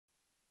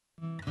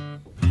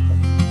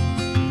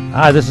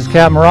Hi, this is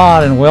Captain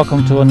Rod and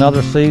welcome to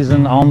another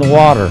season on the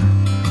water.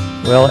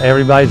 Well,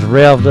 everybody's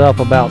revved up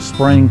about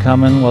spring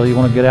coming, whether you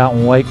want to get out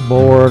and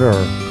wakeboard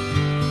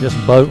or just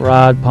boat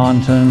ride,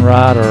 pontoon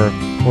ride, or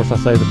of course I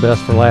say the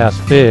best for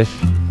last, fish.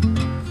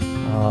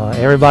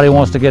 Everybody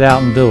wants to get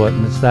out and do it,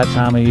 and it's that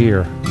time of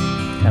year.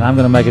 And I'm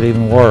going to make it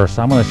even worse.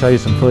 I'm going to show you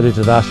some footage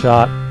that I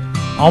shot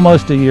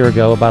almost a year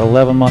ago, about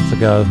 11 months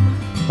ago,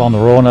 on the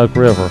Roanoke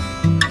River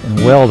in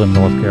Weldon,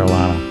 North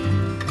Carolina.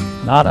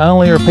 Not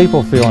only are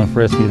people feeling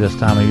frisky this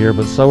time of year,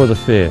 but so are the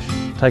fish.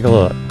 Take a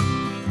look.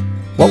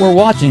 What we're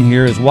watching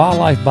here is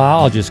wildlife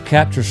biologists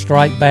capture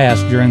striped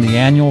bass during the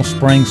annual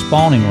spring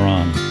spawning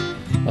run.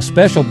 A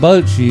special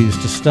boat's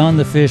used to stun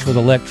the fish with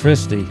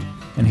electricity,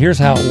 and here's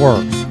how it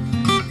works.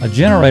 A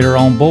generator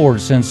on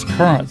board sends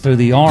current through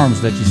the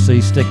arms that you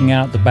see sticking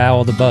out the bow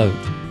of the boat.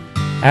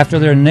 After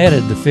they're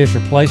netted, the fish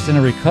are placed in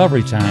a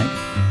recovery tank,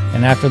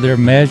 and after they're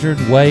measured,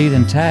 weighed,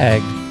 and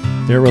tagged,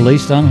 they're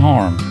released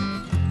unharmed.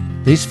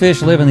 These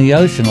fish live in the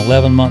ocean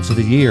 11 months of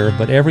the year,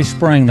 but every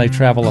spring they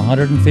travel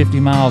 150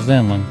 miles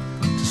inland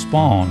to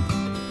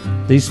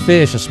spawn. These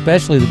fish,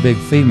 especially the big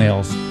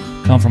females,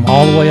 come from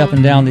all the way up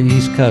and down the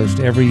East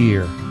Coast every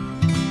year.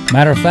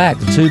 Matter of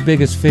fact, the two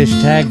biggest fish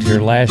tagged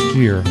here last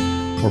year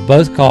were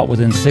both caught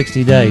within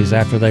 60 days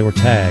after they were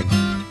tagged.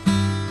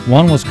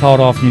 One was caught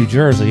off New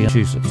Jersey,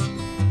 Massachusetts.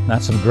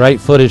 That's some great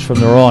footage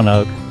from the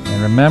Roanoke,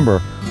 and remember,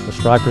 the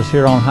stripers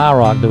here on High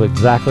Rock do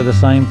exactly the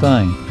same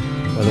thing.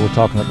 Whether we're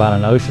talking about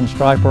an ocean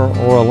striper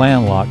or a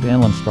landlocked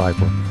inland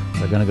striper,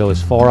 they're going to go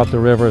as far up the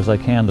river as they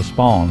can to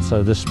spawn.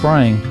 So this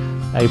spring,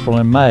 April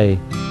and May,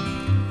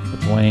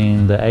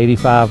 between the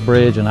 85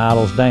 Bridge and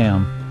Idles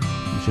Dam,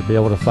 you should be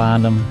able to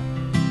find them,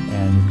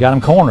 and you've got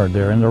them cornered.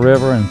 They're in the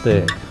river and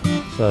thick.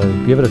 So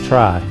give it a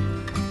try.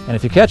 And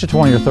if you catch a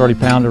 20 or 30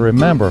 pounder,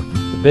 remember,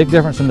 the big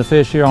difference in the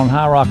fish here on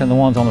High Rock and the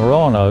ones on the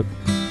Roanoke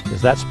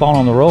is that spawn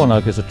on the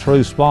Roanoke is a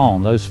true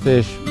spawn. Those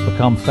fish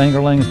become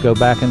fingerlings, go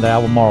back into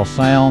Albemarle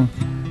Sound,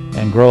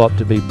 and grow up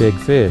to be big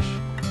fish.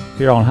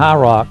 Here on High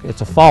Rock,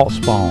 it's a false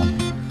spawn.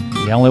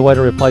 The only way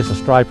to replace a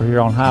striper here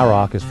on High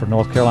Rock is for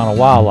North Carolina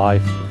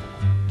Wildlife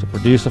to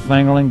produce a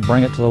fingerling,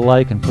 bring it to the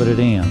lake, and put it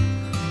in.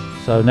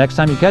 So next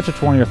time you catch a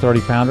 20 or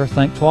 30 pounder,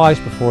 think twice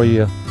before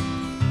you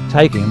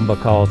take him,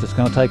 because it's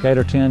going to take 8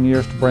 or 10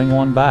 years to bring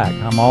one back.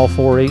 I'm all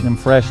for eating them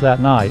fresh that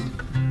night,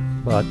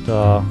 but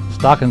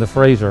stocking the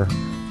freezer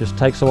just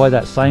takes away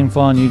that same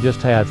fun you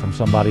just had from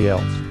somebody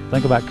else.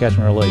 Think about catch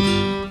and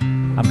release.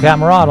 I'm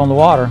Captain Rod on the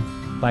water.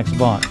 Thanks a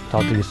bunch.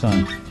 Talk to you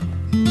soon.